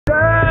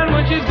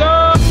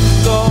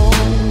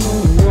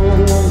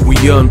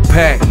We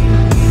unpack.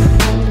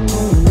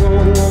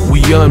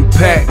 We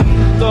unpack.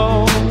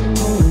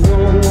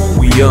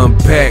 We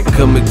unpack.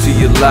 Coming to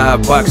you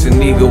live.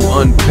 Boxingego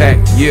unpack.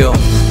 Yeah.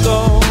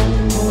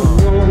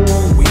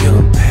 We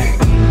unpack.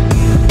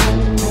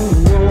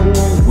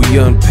 We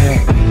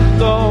unpack.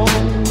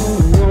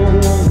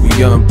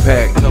 We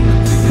unpack.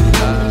 Coming to you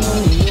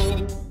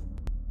live.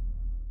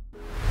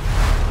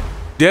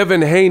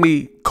 Devin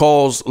Haney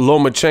calls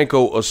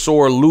Lomachenko a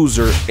sore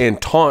loser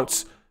and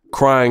taunts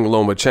crying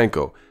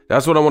Lomachenko.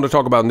 That's what I want to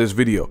talk about in this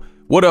video.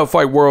 What up,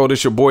 Fight World?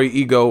 It's your boy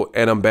Ego,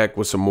 and I'm back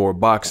with some more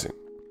boxing.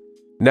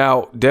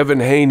 Now, Devin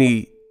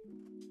Haney,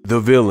 the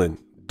villain.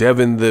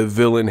 Devin the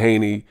villain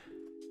Haney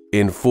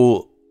in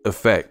full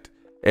effect.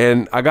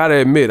 And I gotta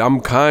admit, I'm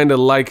kind of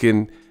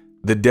liking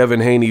the Devin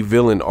Haney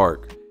villain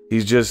arc.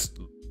 He's just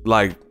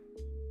like,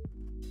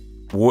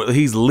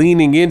 he's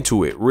leaning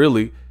into it,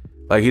 really.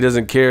 Like, he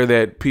doesn't care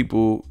that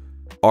people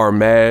are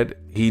mad.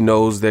 He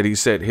knows that he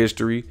set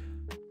history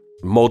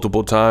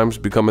multiple times,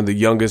 becoming the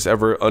youngest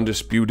ever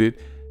undisputed,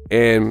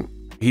 and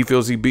he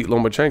feels he beat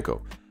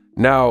Lomachenko.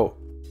 Now,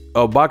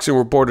 a boxing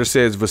reporter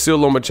says Vasiliy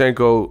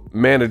Lomachenko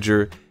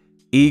manager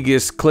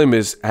Egis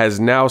Klimas has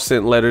now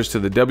sent letters to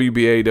the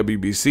WBA,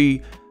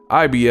 WBC,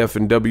 IBF,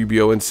 and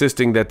WBO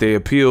insisting that they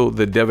appeal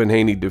the Devin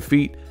Haney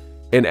defeat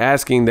and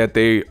asking that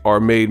they are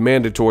made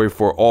mandatory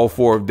for all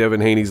 4 of Devin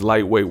Haney's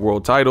lightweight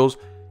world titles,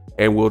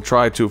 and will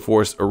try to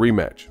force a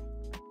rematch.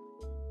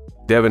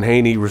 Devin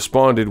Haney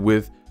responded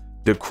with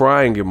the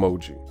crying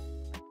emoji,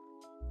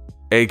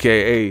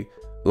 aka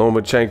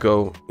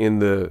Lomachenko in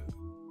the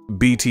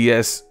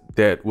BTS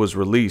that was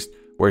released,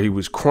 where he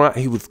was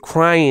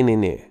crying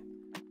in there,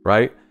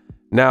 right?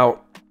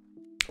 Now,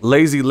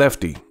 Lazy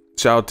Lefty,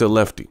 shout out to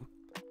Lefty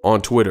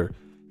on Twitter.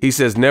 He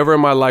says, never in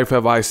my life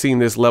have I seen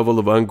this level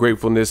of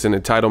ungratefulness and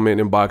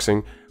entitlement in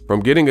boxing,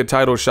 from getting a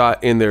title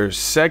shot in their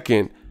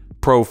second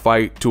pro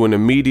fight to an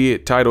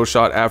immediate title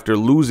shot after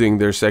losing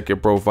their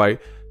second pro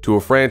fight to a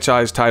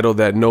franchise title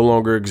that no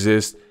longer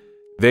exists.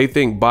 They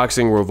think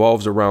boxing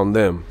revolves around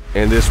them,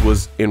 and this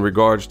was in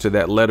regards to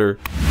that letter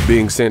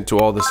being sent to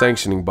all the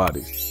sanctioning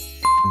bodies.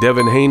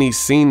 Devin Haney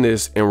seen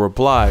this and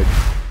replied,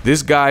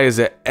 this guy is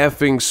a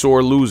effing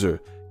sore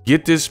loser.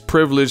 Get this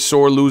privileged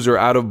sore loser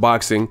out of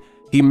boxing.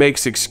 He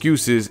makes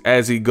excuses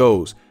as he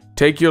goes.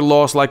 Take your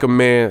loss like a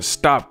man.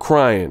 Stop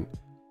crying.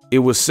 It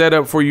was set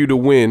up for you to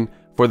win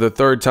for the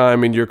 3rd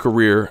time in your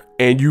career,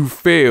 and you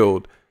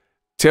failed.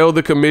 Tell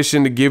the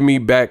commission to give me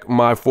back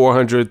my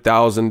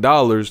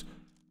 $400,000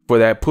 for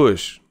that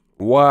push.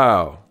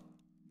 Wow.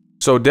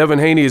 So Devin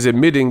Haney is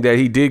admitting that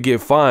he did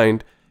get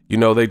fined. You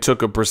know, they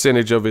took a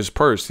percentage of his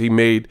purse. He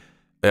made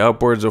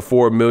upwards of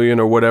 $4 million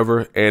or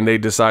whatever, and they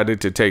decided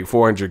to take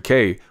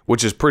 $400K,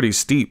 which is pretty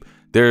steep.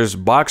 There's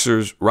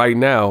boxers right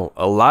now,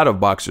 a lot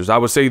of boxers, I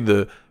would say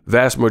the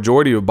vast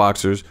majority of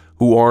boxers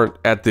who aren't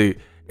at the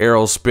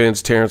Errol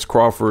Spence, Terrence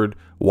Crawford,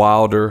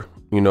 Wilder,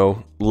 you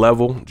know,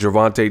 level,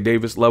 Gervonta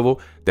Davis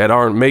level, that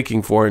aren't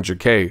making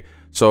 $400K.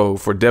 So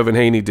for Devin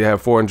Haney to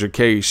have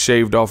 $400K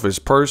shaved off his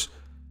purse,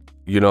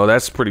 you know,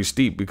 that's pretty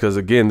steep, because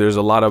again, there's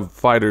a lot of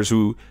fighters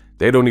who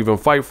they don't even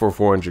fight for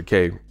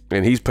 $400K,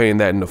 and he's paying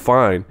that in the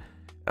fine.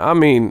 I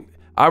mean,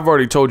 I've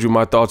already told you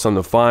my thoughts on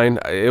the fine.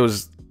 It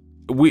was,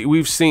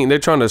 we've seen, they're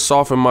trying to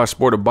soften my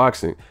sport of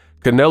boxing.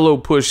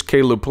 Canelo pushed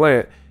Caleb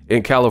Plant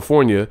in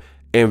California,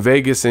 and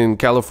Vegas and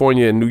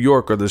California and New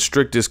York are the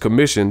strictest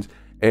commissions,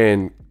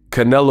 and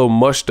Canelo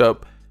mushed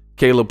up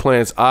Caleb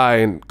Plant's eye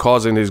and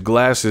causing his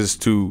glasses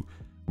to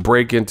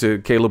break into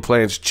Caleb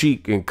Plant's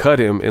cheek and cut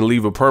him and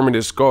leave a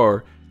permanent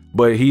scar,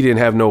 but he didn't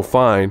have no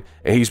fine,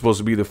 and he's supposed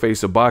to be the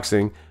face of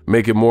boxing,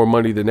 making more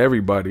money than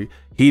everybody.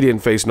 He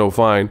didn't face no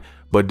fine,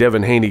 but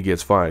Devin Haney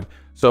gets fined.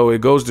 So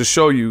it goes to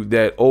show you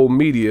that old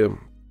media,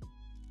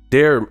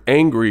 they're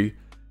angry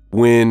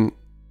when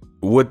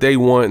what they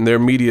want and their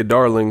media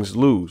darlings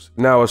lose.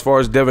 Now, as far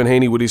as Devin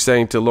Haney, what he's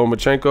saying to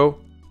Lomachenko,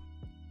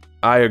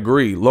 I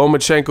agree.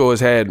 Lomachenko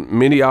has had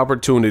many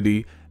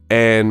opportunity,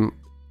 and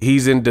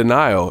he's in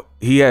denial.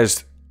 He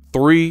has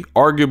 3,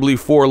 arguably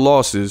 4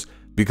 losses,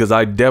 because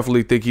I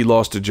definitely think he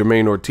lost to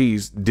Jermaine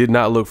Ortiz. Did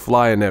not look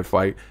fly in that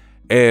fight.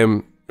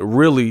 And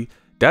really,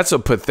 that's a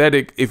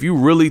pathetic, if you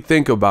really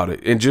think about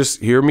it, and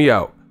just hear me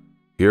out.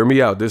 Hear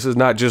me out. This is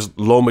not just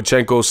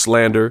Lomachenko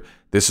slander.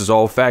 This is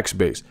all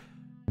facts-based.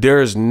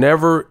 There has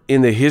never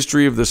in the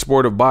history of the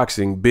sport of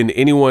boxing been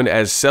anyone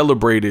as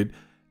celebrated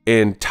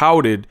and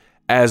touted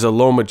as a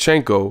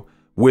Lomachenko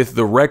with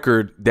the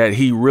record that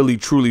he really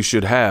truly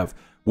should have,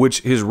 which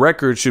his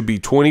record should be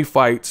 20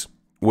 fights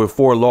with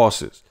 4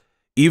 losses.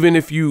 Even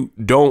if you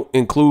don't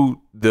include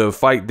the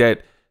fight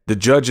that the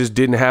judges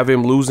didn't have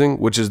him losing,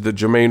 which is the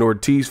Jermaine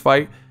Ortiz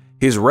fight,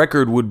 his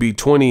record would be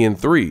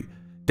 20-3.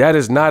 That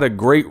is not a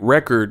great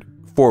record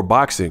for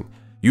boxing.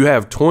 You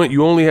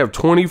only have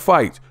 20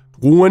 fights,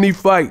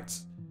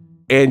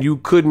 and you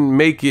couldn't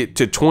make it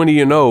to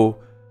 20-0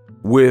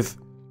 with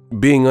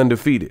being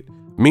undefeated.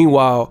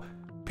 Meanwhile,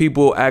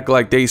 people act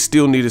like they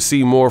still need to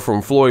see more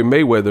from Floyd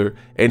Mayweather,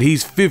 and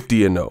he's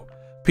 50-0.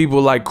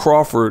 People like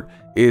Crawford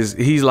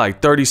he's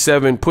like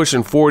 37,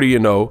 pushing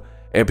 40-0,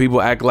 and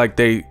people act like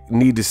they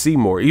need to see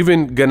more.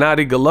 Even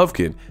Gennady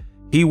Golovkin,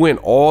 he went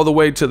all the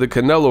way to the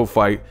Canelo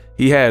fight.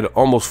 He had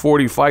almost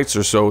 40 fights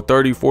or so,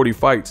 30, 40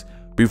 fights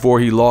before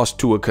he lost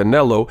to a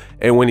Canelo.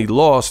 And when he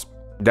lost,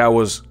 that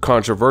was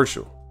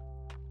controversial.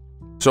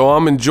 So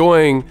I'm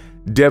enjoying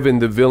Devin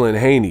the Villain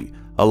Haney.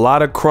 A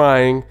lot of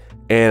crying,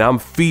 and I'm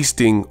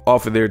feasting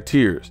off of their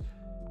tears.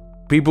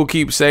 People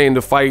keep saying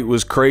the fight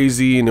was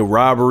crazy and the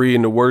robbery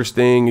and the worst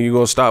thing, and you're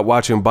going to stop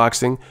watching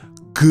boxing.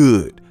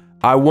 Good.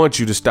 I want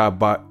you to stop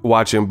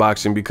watching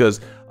boxing because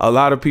a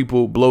lot of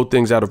people blow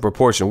things out of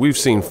proportion. We've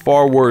seen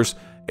far worse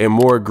and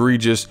more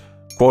egregious,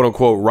 quote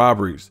unquote,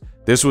 robberies.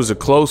 This was a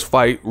close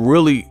fight.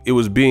 Really, it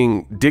was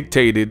being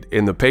dictated,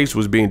 and the pace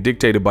was being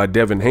dictated by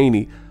Devin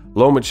Haney.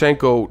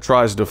 Lomachenko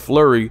tries to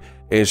flurry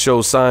and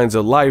show signs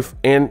of life,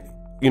 and,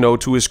 you know,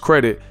 to his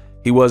credit,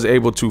 he was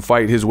able to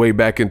fight his way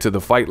back into the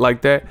fight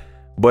like that.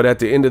 But at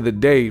the end of the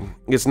day,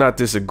 it's not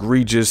this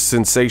egregious,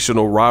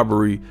 sensational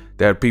robbery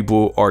that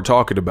people are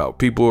talking about.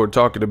 People are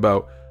talking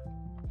about,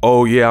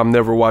 oh yeah, I'm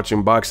never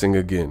watching boxing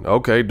again.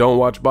 Okay, don't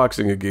watch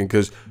boxing again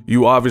because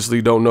you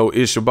obviously don't know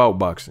ish about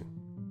boxing.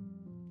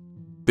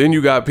 Then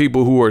you got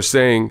people who are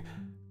saying,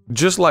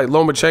 just like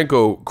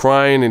Lomachenko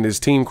crying and his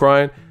team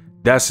crying,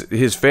 that's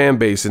his fan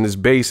base and his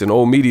base and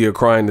old media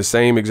crying the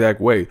same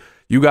exact way.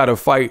 You got to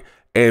fight,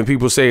 and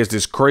people say it's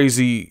this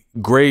crazy,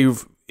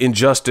 grave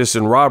injustice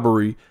and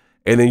robbery.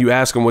 And then you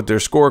ask them what their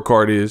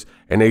scorecard is,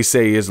 and they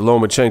say it's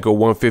Lomachenko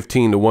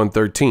 115 to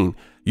 113.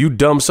 You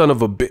dumb son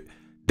of a bitch.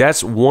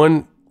 That's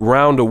one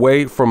round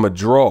away from a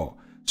draw.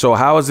 So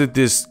how is it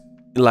this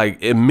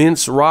like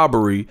immense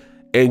robbery,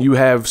 and you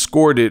have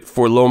scored it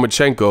for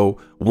Lomachenko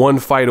one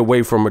fight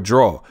away from a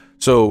draw?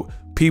 So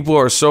people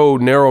are so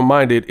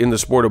narrow-minded in the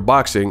sport of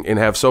boxing and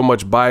have so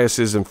much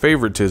biases and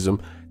favoritism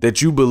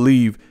that you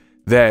believe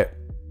that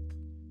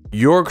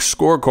your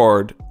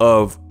scorecard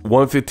of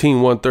 115,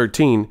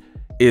 113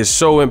 is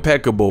so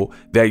impeccable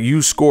that you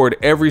scored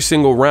every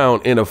single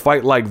round in a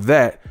fight like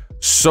that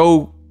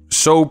so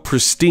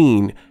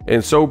pristine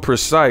and so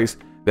precise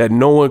that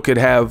no one could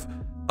have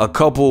a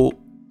couple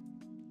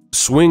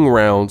swing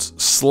rounds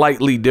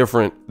slightly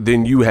different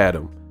than you had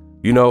them.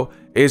 You know,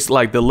 it's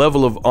like the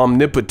level of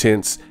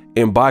omnipotence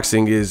in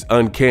boxing is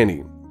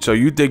uncanny. So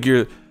you think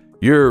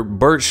you're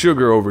Bert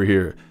Sugar over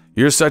here.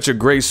 You're such a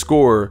great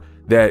scorer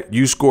that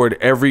you scored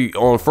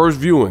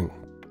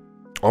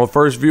on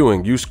first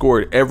viewing, you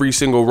scored every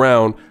single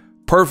round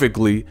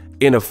perfectly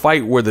in a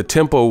fight where the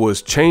tempo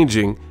was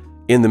changing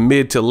in the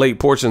mid to late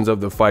portions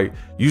of the fight.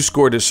 You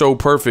scored it so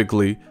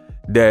perfectly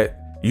that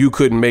you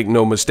couldn't make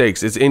no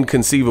mistakes. It's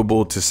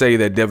inconceivable to say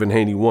that Devin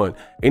Haney won.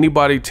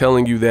 Anybody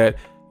telling you that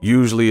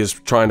usually is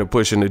trying to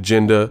push an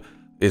agenda.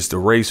 It's the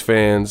race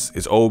fans,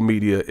 it's old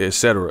media,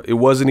 etc. It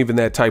wasn't even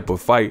that type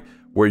of fight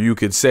where you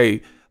could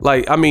say,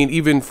 like, I mean,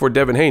 even for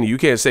Devin Haney, you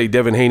can't say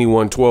Devin Haney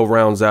won 12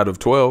 rounds out of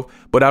 12,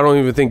 but I don't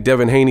even think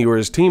Devin Haney or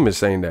his team is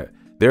saying that.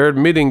 They're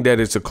admitting that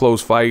it's a close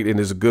fight and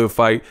it's a good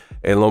fight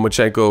and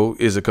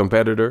Lomachenko is a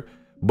competitor,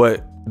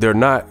 but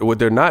what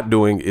they're not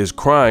doing is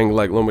crying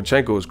like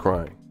Lomachenko is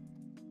crying.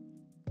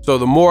 So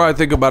the more I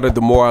think about it,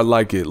 the more I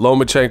like it.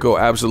 Lomachenko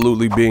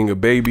absolutely being a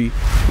baby.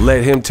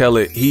 Let him tell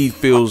it. He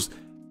feels,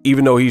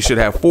 even though he should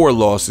have 4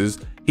 losses,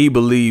 he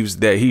believes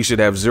that he should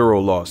have 0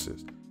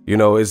 losses. You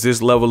know, it's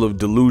this level of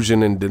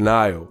delusion and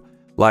denial.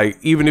 Like,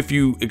 even if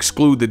you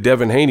exclude the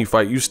Devin Haney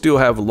fight, you still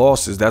have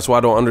losses. That's why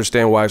I don't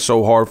understand why it's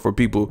so hard for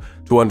people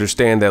to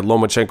understand that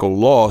Lomachenko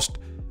lost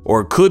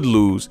or could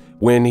lose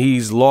when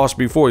he's lost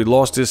before. He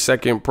lost his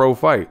second pro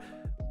fight.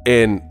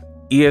 And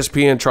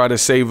ESPN tried to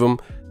save him.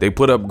 They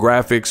put up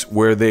graphics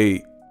where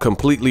they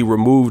completely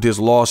removed his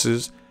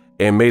losses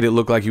and made it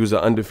look like he was an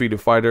undefeated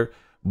fighter.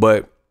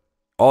 But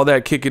all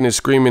that kicking and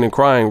screaming and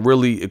crying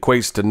really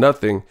equates to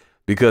nothing,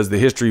 because the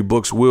history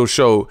books will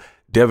show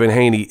Devin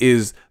Haney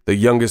is the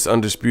youngest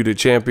undisputed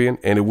champion,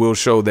 and it will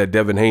show that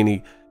Devin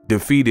Haney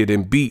defeated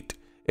and beat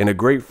in a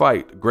great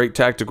fight, great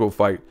tactical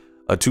fight,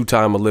 a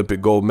 2-time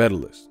Olympic gold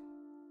medalist.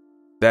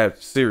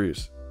 That's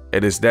serious,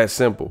 and it's that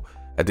simple.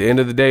 At the end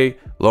of the day,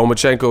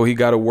 Lomachenko, he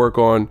got to work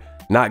on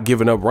not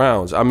giving up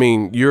rounds. I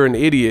mean, you're an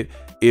idiot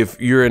if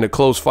you're in a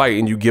close fight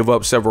and you give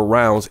up several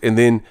rounds and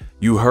then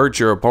you hurt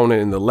your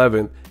opponent in the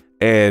 11th,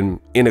 and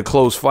in a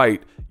close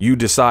fight, you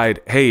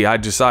decide, hey, I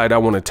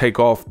want to take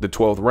off the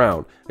 12th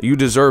round. You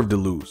deserve to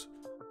lose.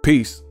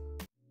 Peace.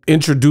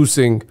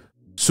 Introducing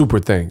Super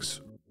Thanks.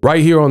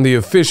 Right here on the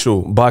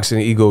official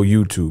Boxingego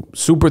YouTube.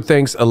 Super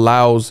Thanks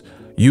allows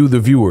you, the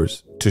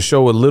viewers, to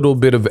show a little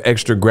bit of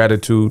extra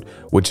gratitude,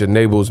 which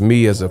enables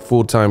me as a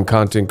full-time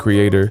content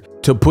creator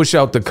to push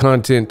out the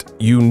content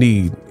you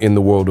need in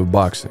the world of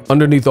boxing.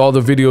 Underneath all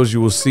the videos, you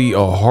will see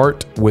a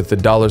heart with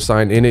a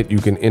 $sign in it. You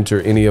can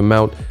enter any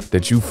amount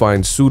that you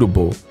find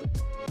suitable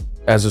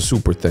as a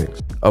super thanks.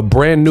 A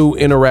brand new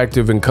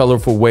interactive and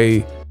colorful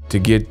way to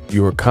get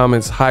your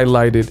comments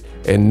highlighted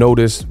and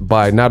noticed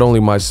by not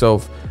only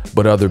myself,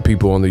 but other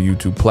people on the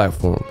YouTube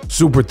platform.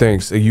 Super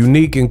thanks, a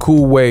unique and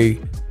cool way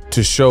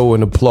to show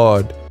and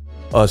applaud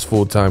us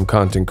full-time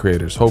content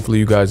creators. Hopefully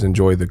you guys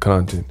enjoy the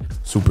content.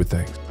 Super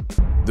thanks.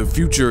 The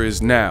future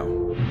is now.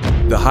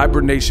 The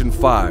Hibernation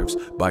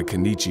 5s by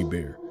Kenichi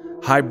Bear.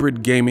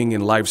 Hybrid gaming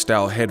and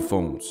lifestyle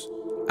headphones.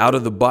 Out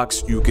of the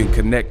box, you can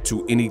connect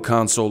to any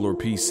console or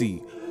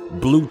PC.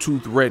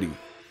 Bluetooth ready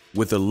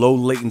with a low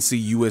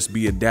latency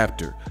USB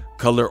adapter,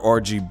 color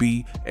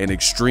RGB, and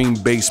extreme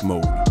bass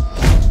mode.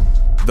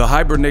 The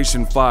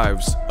Hibernation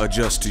 5s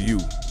adjust to you.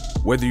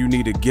 Whether you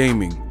need a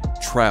gaming,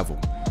 travel,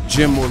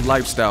 gym, or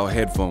lifestyle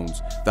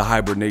headphones, the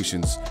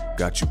Hibernations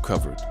got you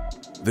covered.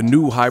 The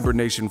new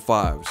Hibernation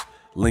 5s,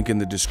 link in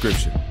the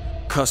description.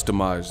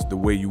 Customize the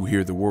way you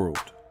hear the world.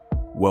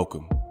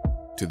 Welcome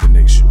to the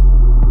nation.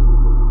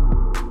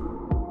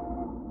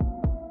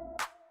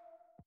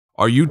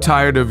 Are you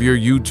tired of your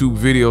YouTube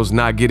videos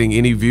not getting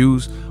any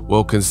views?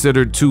 Well,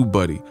 consider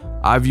TubeBuddy.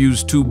 I've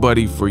used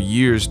TubeBuddy for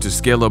years to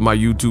scale up my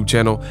YouTube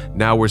channel.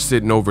 Now we're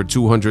sitting over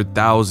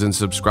 200,000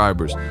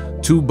 subscribers.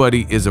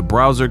 TubeBuddy is a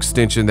browser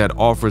extension that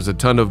offers a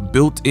ton of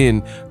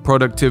built-in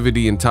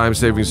productivity and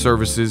time-saving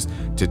services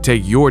to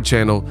take your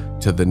channel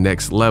to the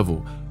next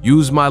level.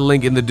 Use my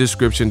link in the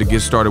description to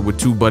get started with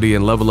TubeBuddy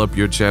and level up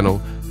your channel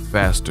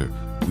faster.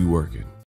 We working.